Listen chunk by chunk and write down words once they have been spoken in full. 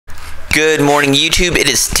Good morning, YouTube. It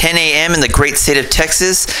is 10 a.m. in the great state of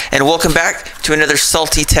Texas, and welcome back to another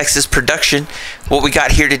Salty Texas production. What we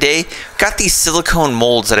got here today, got these silicone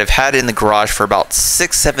molds that I've had in the garage for about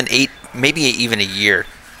 6, 7, 8, maybe even a year.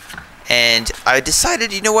 And I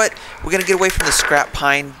decided, you know what, we're going to get away from the scrap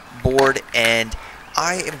pine board, and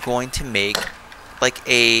I am going to make like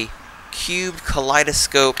a cubed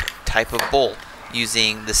kaleidoscope type of bowl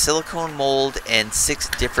using the silicone mold and 6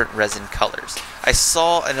 different resin colors. I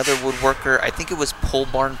saw another woodworker, I think it was Pole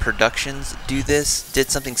Barn Productions, did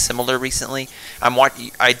something similar recently.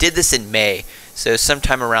 I did this in May, so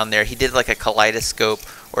sometime around there he did like a kaleidoscope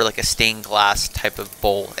or like a stained glass type of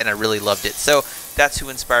bowl, and I really loved it. So that's who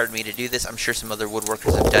inspired me to do this. I'm sure some other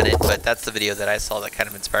woodworkers have done it, but that's the video that I saw that kind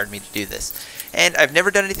of inspired me to do this. And I've never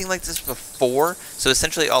done anything like this before, so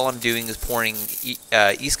essentially all I'm doing is pouring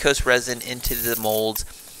East Coast resin into the molds,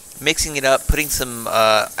 mixing it up, putting some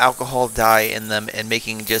alcohol dye in them, and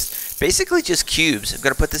making basically just cubes. I'm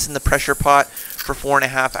going to put this in the pressure pot for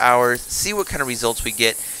 4.5 hours, see what kind of results we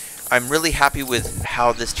get. I'm really happy with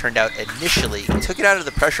how this turned out initially. Took it out of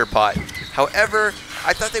the pressure pot. However,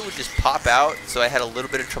 I thought they would just pop out, so I had a little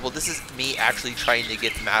bit of trouble. This is me actually trying to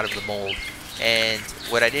get them out of the mold. And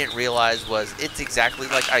what I didn't realize was it's exactly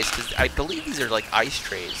like ice, because I believe these are like ice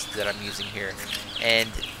trays that I'm using here. And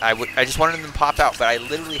I just wanted them to pop out, but I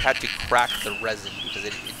literally had to crack the resin because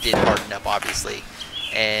it did harden up, obviously.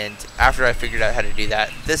 And after I figured out how to do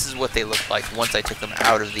that, this is what they looked like once I took them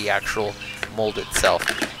out of the actual mold itself.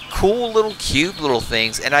 Cool little cube little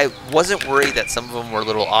things, and I wasn't worried that some of them were a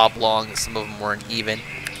little oblong and some of them weren't even,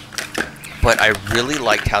 but I really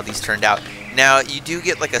liked how these turned out. Now you do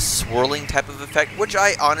get like a swirling type of effect, which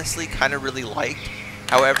I honestly kind of really liked.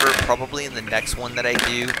 However, probably in the next one that I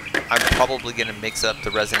do, I'm probably going to mix up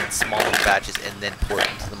the resin in smaller batches and then pour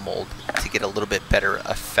it into the mold to get a little bit better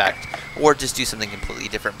effect, or just do something completely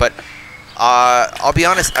different. But I'll be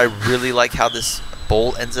honest, I really like how this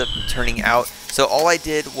bowl ends up turning out. So all I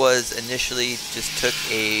did was initially just took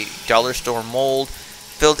a dollar store mold,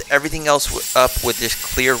 filled everything else up with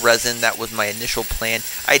this clear resin. That was my initial plan.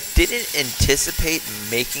 I didn't anticipate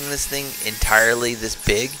making this thing entirely this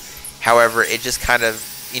big. However, it just kind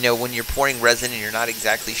of, you know, when you're pouring resin and you're not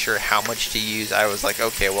exactly sure how much to use, I was like,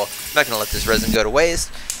 okay, well, I'm not going to let this resin go to waste,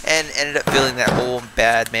 and ended up filling that whole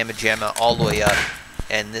bad mamma jamma all the way up.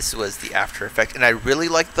 And this was the after effect. And I really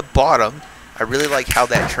liked the bottom. I really like how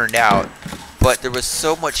that turned out. But there was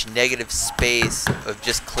so much negative space of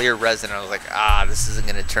just clear resin. I was like, this isn't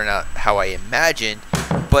going to turn out how I imagined.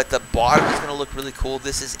 But the bottom is going to look really cool.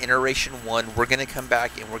 This is iteration 1. We're going to come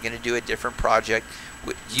back and we're going to do a different project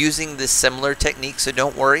using this similar technique. So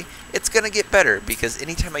don't worry, it's going to get better, because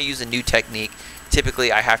anytime I use a new technique,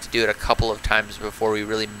 typically I have to do it a couple of times before we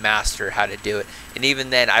really master how to do it. And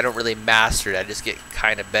even then, I don't really master it. I just get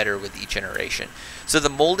kind of better with each iteration. So the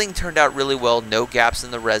molding turned out really well. No gaps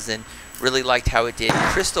in the resin. Really liked how it did.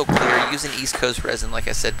 Crystal clear, using East Coast resin like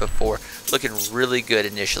I said before. Looking really good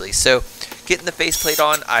initially. So getting the faceplate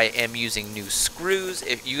on, I am using new screws.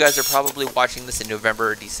 If you guys are probably watching this in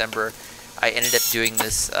November or December, I ended up doing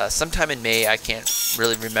this sometime in May. I can't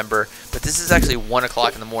really remember. But this is actually 1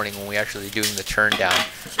 o'clock in the morning when we actually doing the turn down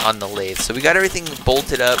on the lathe. So we got everything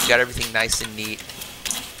bolted up, got everything nice and neat.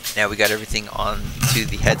 Now we got everything onto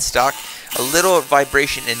the headstock. A little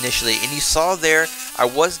vibration initially, and you saw there I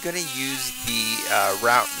was going to use the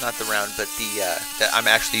round, not the round, but I'm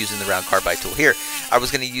actually using the round carbide tool here. I was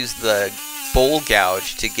going to use the bowl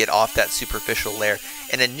gouge to get off that superficial layer,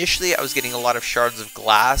 and initially I was getting a lot of shards of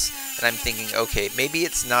glass, and I'm thinking, okay, maybe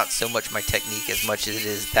it's not so much my technique as much as it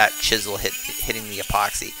is that chisel hitting the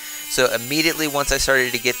epoxy. So immediately once I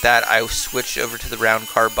started to get that, I switched over to the round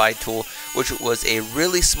carbide tool, which was a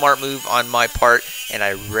really smart move on my part, and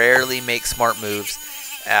I rarely make smart moves.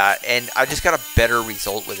 And I just got a better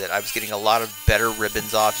result with it. I was getting a lot of better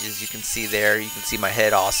ribbons off, as you can see there. You can see my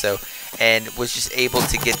head also, and was just able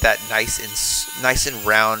to get that nice and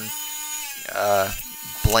round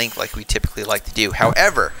blank like we typically like to do.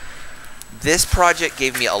 However, this project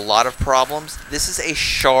gave me a lot of problems. This is a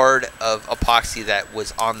shard of epoxy that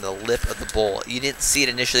was on the lip of the bowl. You didn't see it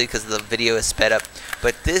initially because the video is sped up,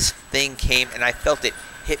 but this thing came and I felt it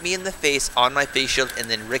hit me in the face on my face shield and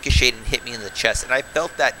then ricocheted and hit me in the chest. And I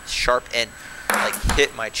felt that sharp end like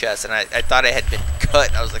hit my chest, and I thought I had been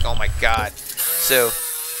cut. I was like, oh my God. So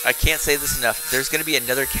I can't say this enough. There's going to be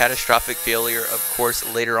another catastrophic failure, of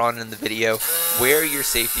course, later on in the video. Wear your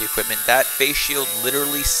safety equipment. That face shield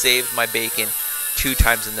literally saved my bacon 2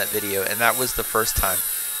 times in that video, and that was the first time.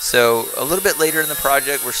 So a little bit later in the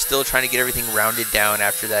project, we're still trying to get everything rounded down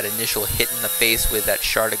after that initial hit in the face with that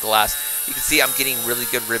shard of glass. You can see I'm getting really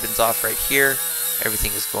good ribbons off right here.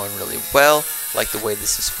 Everything is going really well. Like the way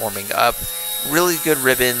this is forming up. Really good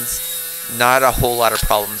ribbons. Not a whole lot of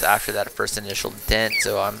problems after that first initial dent.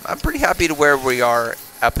 So I'm pretty happy to where we are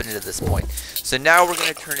up into this point. So now we're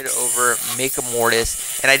going to turn it over, make a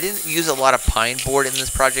mortise. And I didn't use a lot of pine board in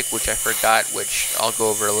this project, which I forgot, which I'll go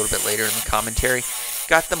over a little bit later in the commentary.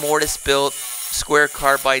 Got the mortise built, square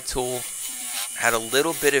carbide tool. Had a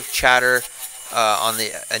little bit of chatter on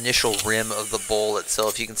the initial rim of the bowl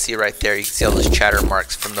itself. You can see right there, you can see all those chatter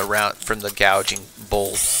marks from the gouging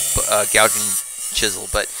bowl, gouging chisel.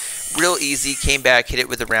 But real easy, came back, hit it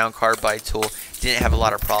with a round carbide tool. Didn't have a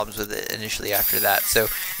lot of problems with it initially after that. So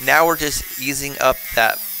now we're just easing up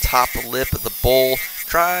that top lip of the bowl,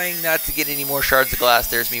 trying not to get any more shards of glass.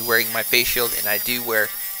 There's me wearing my face shield, and I do wear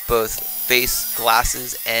both face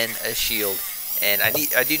glasses and a shield. And I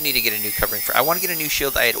do need to get a new covering for. I want to get a new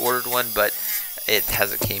shield. I had ordered one, but it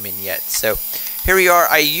hasn't came in yet. So here we are.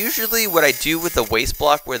 What I do with the waist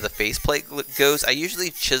block where the faceplate goes, I usually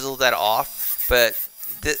chisel that off, but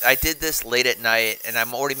I did this late at night, and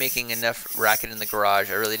I'm already making enough racket in the garage.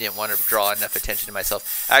 I really didn't want to draw enough attention to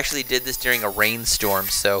myself. I actually did this during a rainstorm,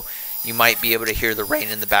 so you might be able to hear the rain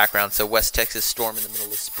in the background. So West Texas storm in the middle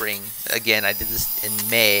of spring. Again, I did this in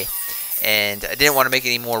May. And I didn't want to make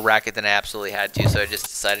any more racket than I absolutely had to, so I just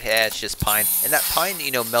decided, hey, it's just pine. And that pine,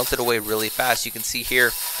 melted away really fast. You can see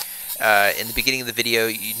here in the beginning of the video,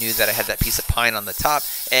 you knew that I had that piece of pine on the top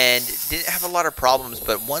and didn't have a lot of problems.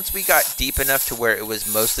 But once we got deep enough to where it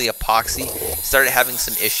was mostly epoxy, started having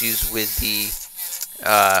some issues with the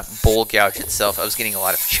bowl gouge itself. I was getting a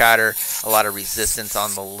lot of chatter, a lot of resistance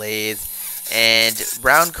on the lathe. And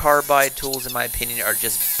round carbide tools, in my opinion, are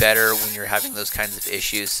just better when you're having those kinds of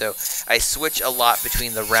issues. So I switch a lot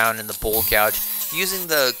between the round and the bowl gouge, using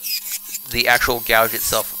the actual gouge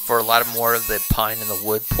itself for a lot more of the pine and the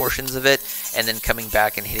wood portions of it, and then coming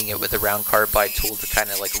back and hitting it with a round carbide tool to kind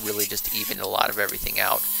of like really just even a lot of everything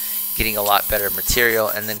out, getting a lot better material,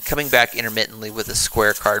 and then coming back intermittently with a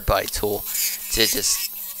square carbide tool to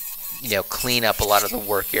just clean up a lot of the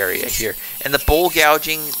work area here. And the bowl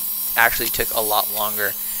gouging actually took a lot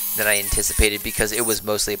longer than I anticipated because it was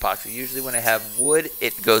mostly epoxy. Usually when I have wood,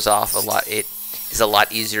 it goes off a lot. It is a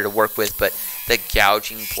lot easier to work with, but the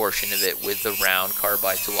gouging portion of it with the round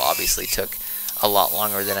carbide tool obviously took a lot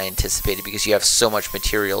longer than I anticipated because you have so much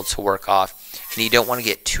material to work off, and you don't want to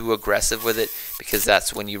get too aggressive with it because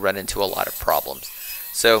that's when you run into a lot of problems.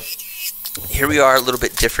 So here we are, a little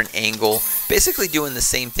bit different angle, basically doing the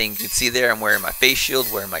same thing. You can see there I'm wearing my face shield,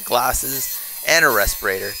 wearing my glasses, and a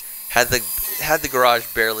respirator. Had the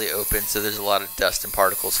garage barely open, so there's a lot of dust and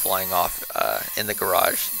particles flying off in the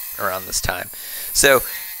garage around this time. So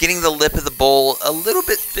getting the lip of the bowl a little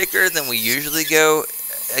bit thicker than we usually go.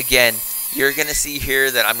 Again, you're going to see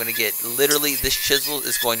here that I'm going to get literally, this chisel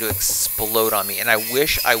is going to explode on me. And I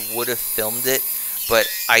wish I would have filmed it, but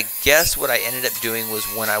I guess what I ended up doing was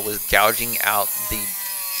when I was gouging out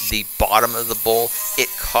the bottom of the bowl, it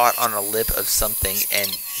caught on a lip of something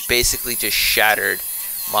and basically just shattered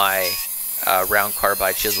my round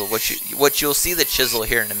carbide chisel, which you'll see the chisel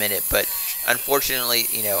here in a minute. But unfortunately,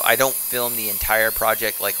 I don't film the entire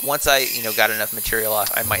project. Like once I got enough material off,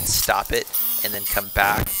 I might stop it and then come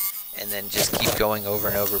back and then just keep going over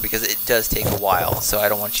and over because it does take a while. So I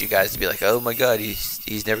don't want you guys to be like, oh my god,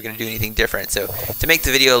 he's never going to do anything different. So to make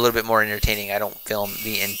the video a little bit more entertaining, I don't film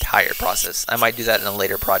the entire process. I might do that in a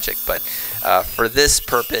later project, but for this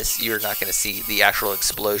purpose, you're not going to see the actual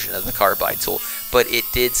explosion of the carbide tool. But it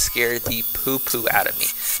did scare the poo-poo out of me.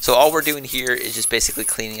 So all we're doing here is just basically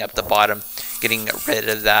cleaning up the bottom, getting rid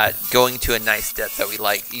of that, going to a nice depth that we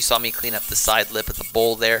like. You saw me clean up the side lip of the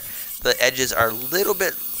bowl there. The edges are a little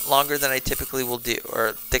bit longer than I typically will do,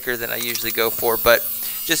 or thicker than I usually go for, but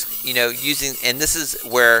just using, and this is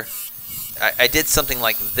where I did something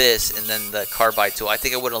like this, and then the carbide tool, I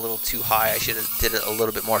think I went a little too high. I should have did a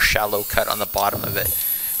little bit more shallow cut on the bottom of it.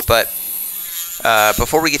 But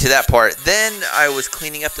before we get to that part, then I was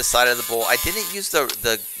cleaning up the side of the bowl. I didn't use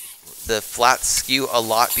the flat skew a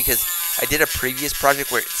lot because I did a previous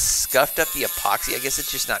project where it scuffed up the epoxy. I guess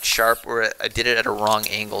it's just not sharp, or I did it at a wrong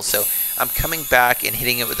angle. So I'm coming back and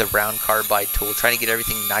hitting it with a round carbide tool, trying to get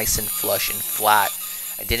everything nice and flush and flat.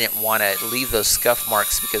 I didn't want to leave those scuff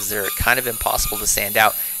marks because they're kind of impossible to sand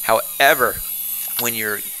out. However, when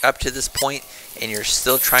you're up to this point and you're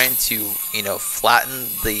still trying to, flatten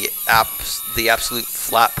the absolute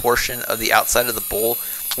flat portion of the outside of the bowl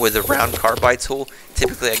with a round carbide tool,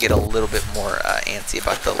 typically I get a little bit more antsy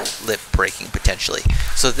about the lip breaking potentially.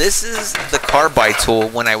 So this is the carbide tool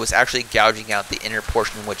when I was actually gouging out the inner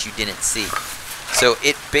portion, which you didn't see. So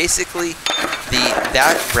it basically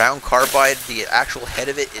That round carbide, the actual head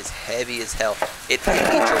of it is heavy as hell. It hit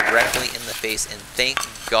me directly in the face, and thank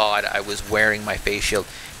God I was wearing my face shield,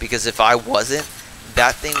 because if I wasn't,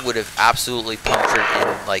 that thing would have absolutely punctured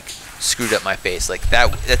and like screwed up my face. Like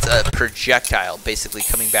that's a projectile basically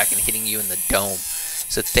coming back and hitting you in the dome.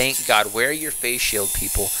 So thank God, wear your face shield,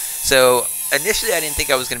 people. So initially I didn't think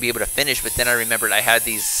I was going to be able to finish, but then I remembered I had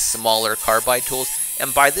these smaller carbide tools,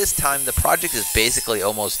 and by this time the project is basically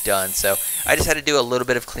almost done. So I just had to do a little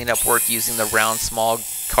bit of cleanup work using the round small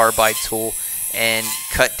carbide tool and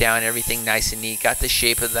cut down everything nice and neat, got the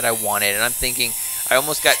shape that I wanted. And I'm thinking, I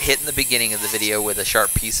almost got hit in the beginning of the video with a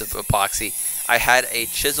sharp piece of epoxy. I had a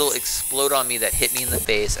chisel explode on me that hit me in the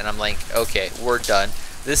face, and I'm like, okay, we're done.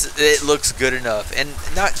 It looks good enough, and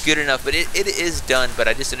not good enough, but it is done. But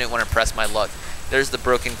I just didn't want to press my luck. There's the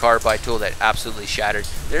broken carbide tool that absolutely shattered.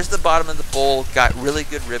 There's the bottom of the bowl, got really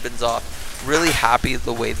good ribbons off. Really happy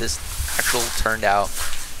the way this actual turned out.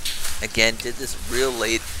 Again, did this real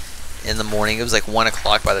late in the morning. It was like 1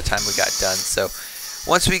 o'clock by the time we got done. So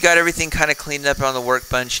once we got everything kind of cleaned up on the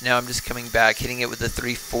workbench, now I'm just coming back, hitting it with the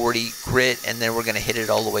 340 grit, and then we're going to hit it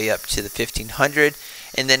all the way up to the 1500,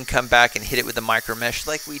 and then come back and hit it with the micro mesh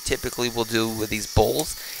like we typically will do with these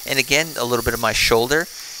bowls. And again, a little bit of my shoulder,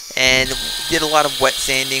 and did a lot of wet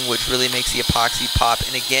sanding, which really makes the epoxy pop.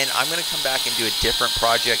 And again, I'm going to come back and do a different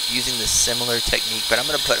project using the similar technique, but I'm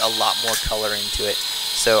going to put a lot more color into it.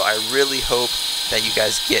 So I really hope that you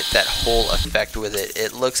guys get that whole effect with it.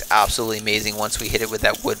 It looks absolutely amazing once we hit it with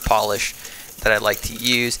that wood polish that I like to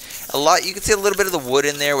use. You can see a little bit of the wood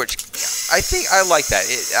in there, which I think I like that.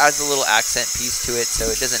 It adds a little accent piece to it, so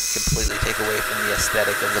it doesn't completely take away from the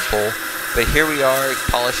aesthetic of the bowl. But here we are,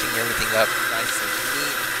 polishing everything up nice and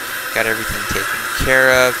neat. Got everything taken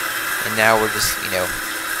care of, and now we're just,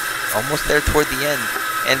 almost there toward the end.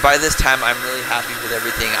 And by this time, I'm really happy with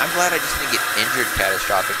everything. I'm glad I just didn't get injured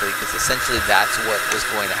catastrophically, because essentially that's what was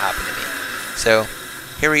going to happen to me. So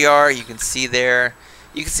here we are. You can see there.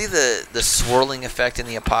 You can see the swirling effect in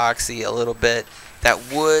the epoxy a little bit. That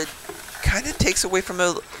wood kind of takes away from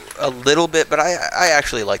it a little bit, but I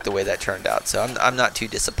actually like the way that turned out. So I'm not too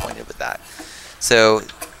disappointed with that. So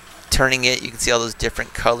turning it, you can see all those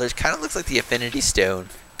different colors. Kind of looks like the Affinity Stone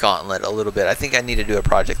gauntlet a little bit. I think I need to do a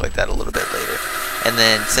project like that a little bit later. And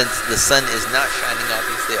then since the sun is not shining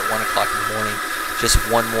obviously at 1 o'clock in the morning, just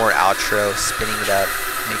one more outro, spinning it up,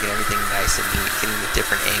 making everything nice and neat, getting the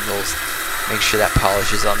different angles, make sure that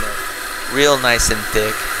polish is on there real nice and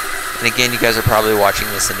thick. And again, you guys are probably watching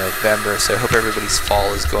this in November, so I hope everybody's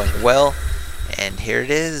fall is going well. And here it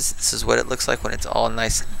is. This is what it looks like when it's all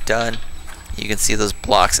nice and done. You can see those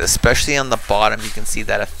blocks, especially on the bottom. You can see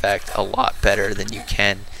that effect a lot better than you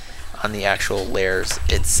can on the actual layers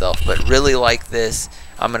itself. But really like this.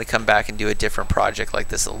 I'm going to come back and do a different project like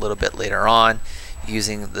this a little bit later on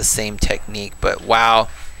using the same technique. But wow,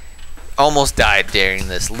 almost died during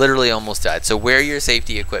this. Literally almost died. So wear your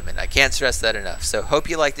safety equipment. I can't stress that enough. So hope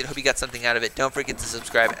you liked it. Hope you got something out of it. Don't forget to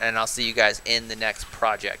subscribe, and I'll see you guys in the next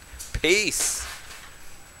project. Peace.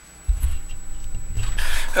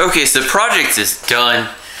 Okay, so the project is done.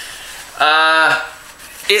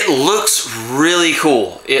 It looks really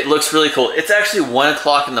cool. It looks really cool. It's actually 1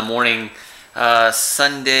 o'clock in the morning,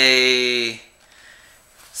 Sunday,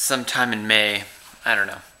 sometime in May. I don't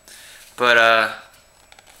know. But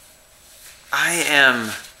I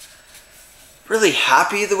am really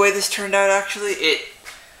happy the way this turned out, actually.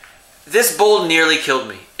 This bowl nearly killed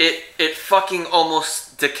me. It fucking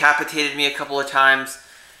almost decapitated me a couple of times.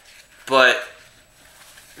 But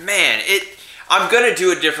man, I'm gonna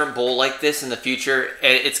do a different bowl like this in the future,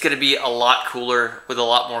 and it's gonna be a lot cooler with a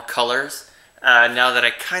lot more colors. Now that I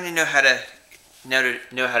kind of know how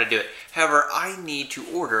to do it. However, I need to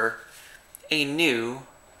order a new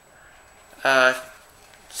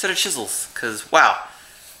set of chisels, because wow,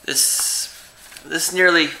 this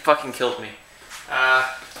nearly fucking killed me.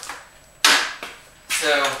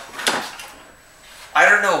 So I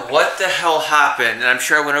don't know what the hell happened, and I'm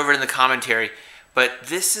sure I went over it in the commentary, but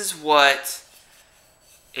this is what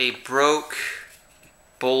a broke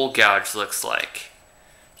bowl gouge looks like.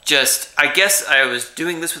 Just, I guess I was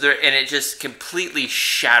doing this with her and it just completely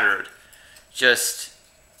shattered. Just,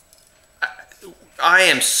 I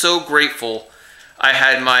am so grateful I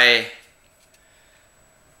had my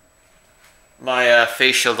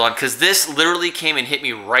face shield on, because this literally came and hit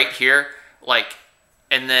me right here, like,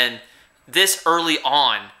 and then this early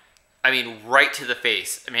on, I mean, right to the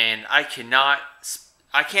face. I mean, I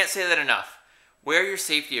can't say that enough. Wear your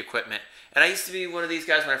safety equipment. And I used to be one of these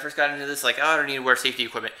guys when I first got into this, like, oh, I don't need to wear safety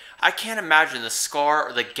equipment. I can't imagine the scar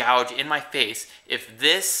or the gouge in my face if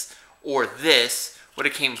this would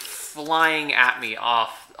have came flying at me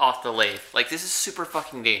off the lathe. Like, this is super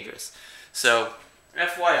fucking dangerous. So,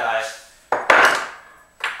 FYI,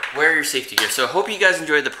 wear your safety gear. So, I hope you guys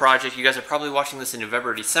enjoyed the project. You guys are probably watching this in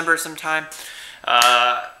November or December sometime.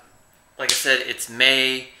 Like I said, it's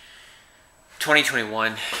May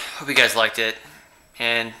 2021. Hope you guys liked it.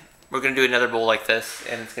 And we're going to do another bowl like this,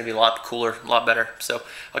 and it's going to be a lot cooler, a lot better. So,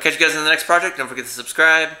 I'll catch you guys in the next project. Don't forget to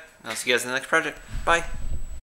subscribe. I'll see you guys in the next project. Bye.